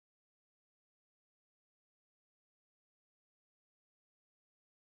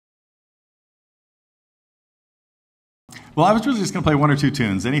Well, I was really just going to play one or two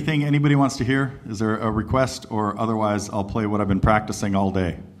tunes. Anything anybody wants to hear? Is there a request? Or otherwise, I'll play what I've been practicing all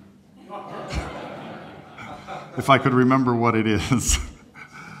day. If I could remember what it is.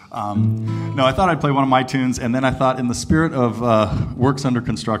 No, I thought I'd play one of my tunes, and then I thought in the spirit of works under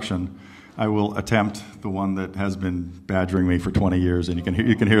construction, I will attempt the one that has been badgering me for 20 years, and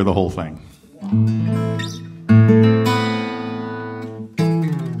you can hear the whole thing.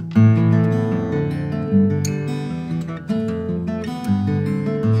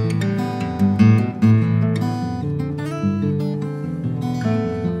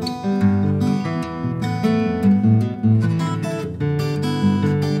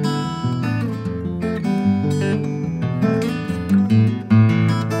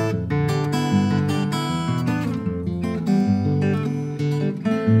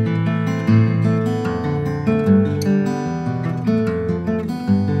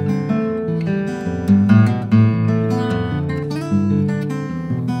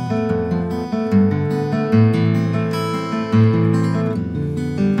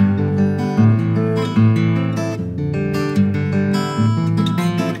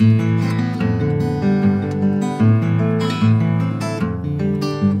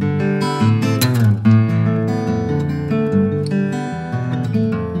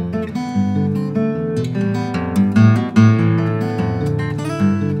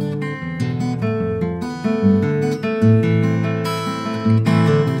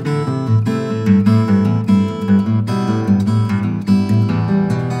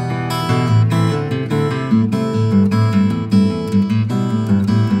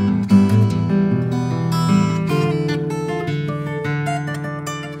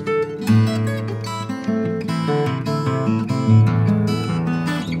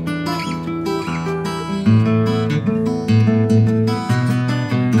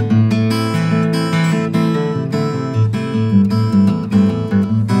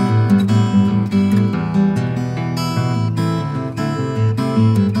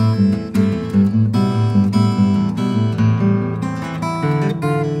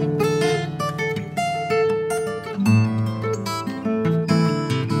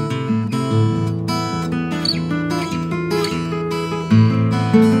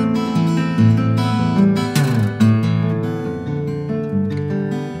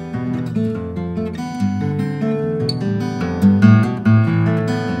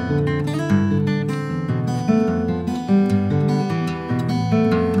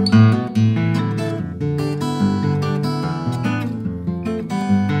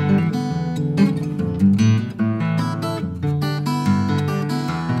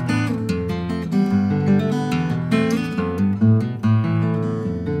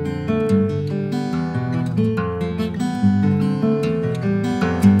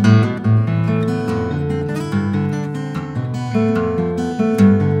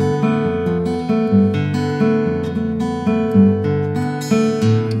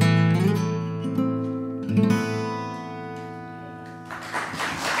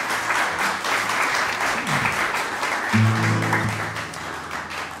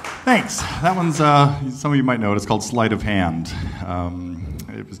 Thanks. That one's, some of you might know it, it's called Sleight of Hand.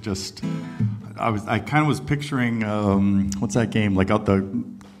 It was just, I kind of was picturing, what's that game, like out the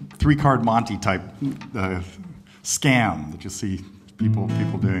 3-card Monte type scam that you see people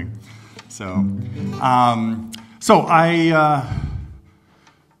doing. I'm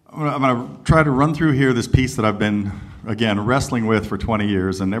going to try to run through here this piece that I've been, again, wrestling with for 20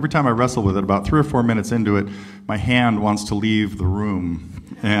 years, and every time I wrestle with it, about 3 or 4 minutes into it, my hand wants to leave the room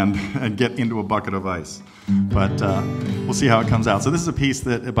and get into a bucket of ice. But we'll see how it comes out. So this is a piece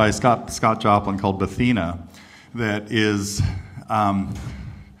that by Scott Joplin called Bethina that is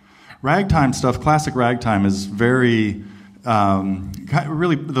ragtime stuff. Classic ragtime is very,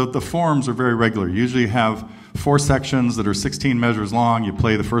 really, the forms are very regular. You usually have 4 sections that are 16 measures long. You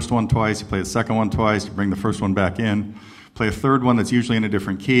play the first one twice, you play the second one twice, you bring the first one back in, play a third one that's usually in a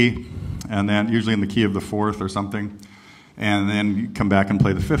different key, and then usually in the key of the 4th or something, and then you come back and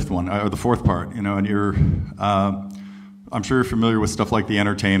play the 5th one, or the 4th part, you know, and you're, I'm sure you're familiar with stuff like The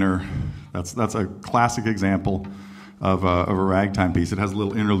Entertainer. That's a classic example of a ragtime piece. It has a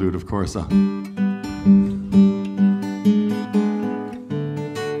little interlude, of course.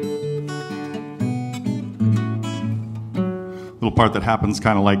 Little part that happens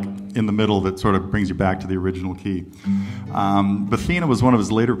kind of like in the middle that sort of brings you back to the original key. Bethina was one of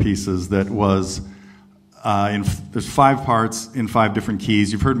his later pieces that was, there's 5 parts in 5 different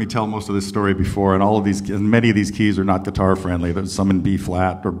keys. You've heard me tell most of this story before, and all of these, and many of these keys are not guitar friendly. There's some in B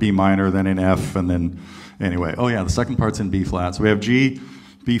flat or B minor, then in F, and then, anyway. Oh yeah, the second part's in B flat. So we have G,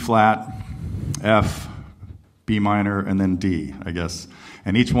 B flat, F, B B minor, and then D, I guess.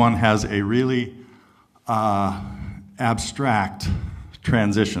 And each one has a really abstract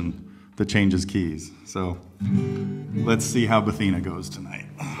transition that changes keys. So let's see how Bethina goes tonight.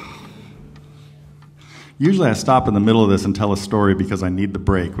 Usually I stop in the middle of this and tell a story because I need the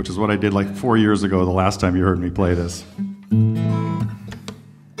break, which is what I did like 4 years ago, the last time you heard me play this.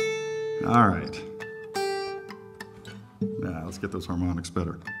 All right. Now let's get those harmonics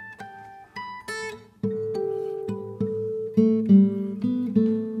better.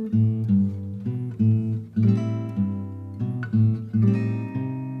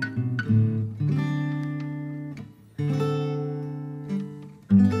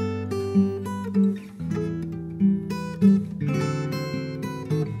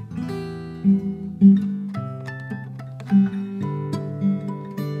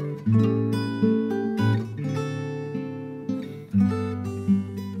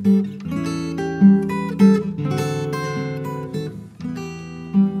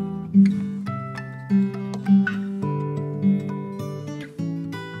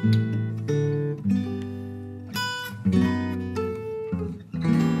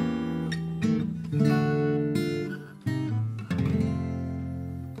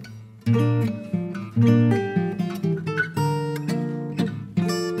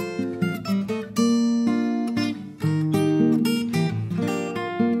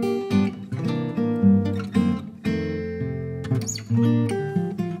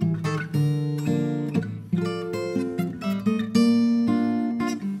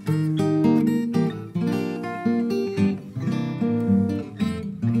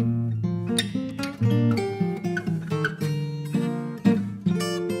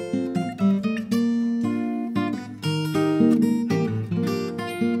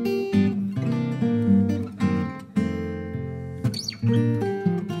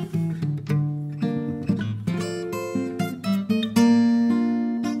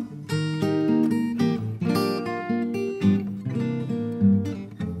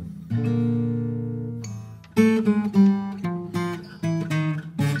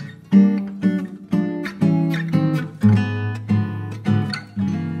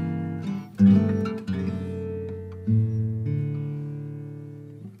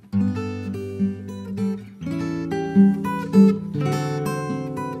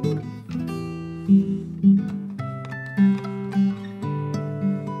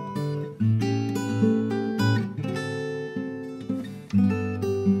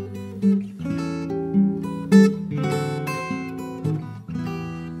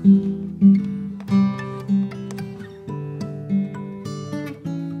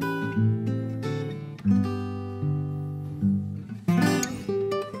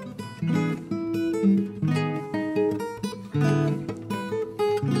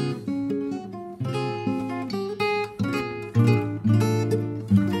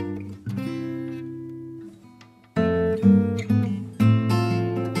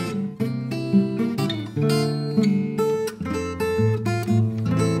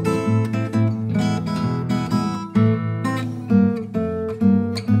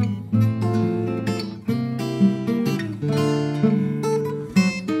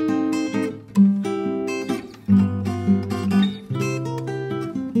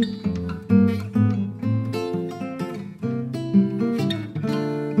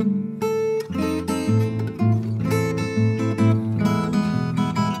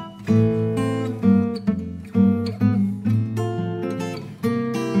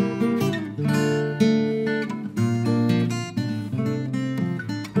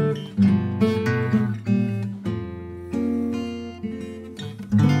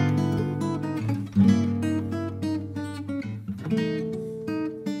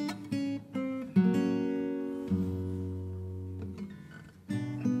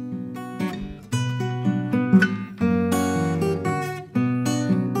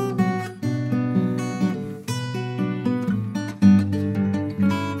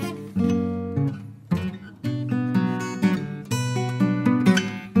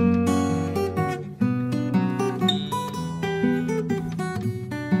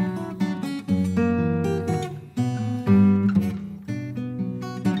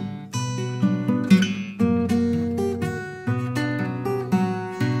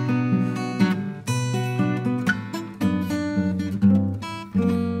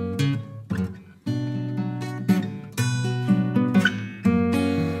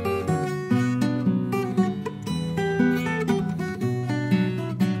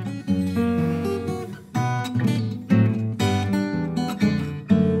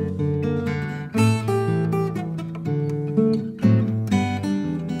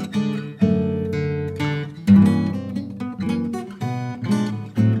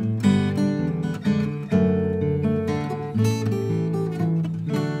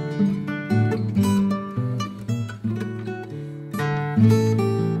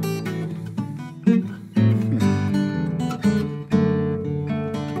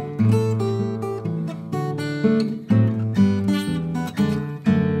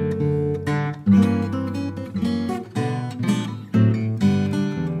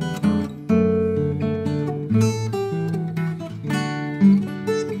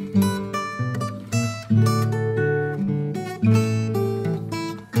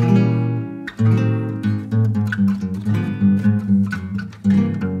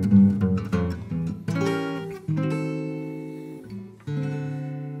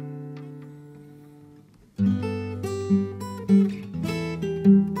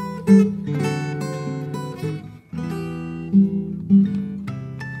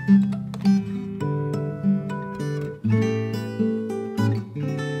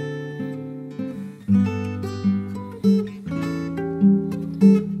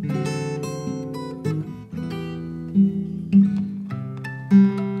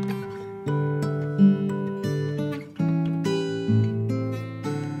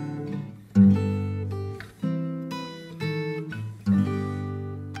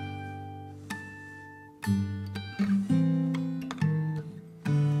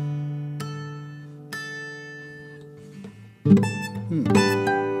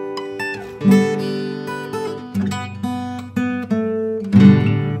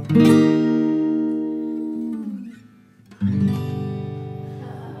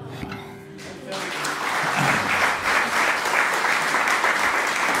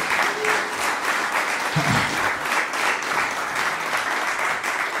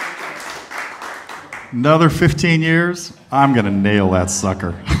 Another 15 years, I'm going to nail that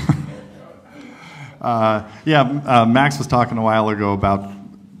sucker. Max was talking a while ago about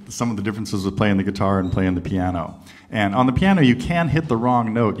some of the differences with playing the guitar and playing the piano. And on the piano, you can hit the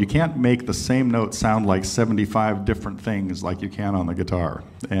wrong note. You can't make the same note sound like 75 different things like you can on the guitar.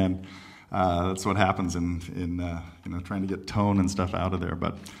 And that's what happens in trying to get tone and stuff out of there.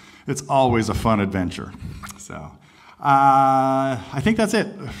 But it's always a fun adventure. So I think that's it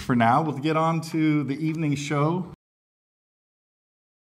for now. We'll get on to the evening show.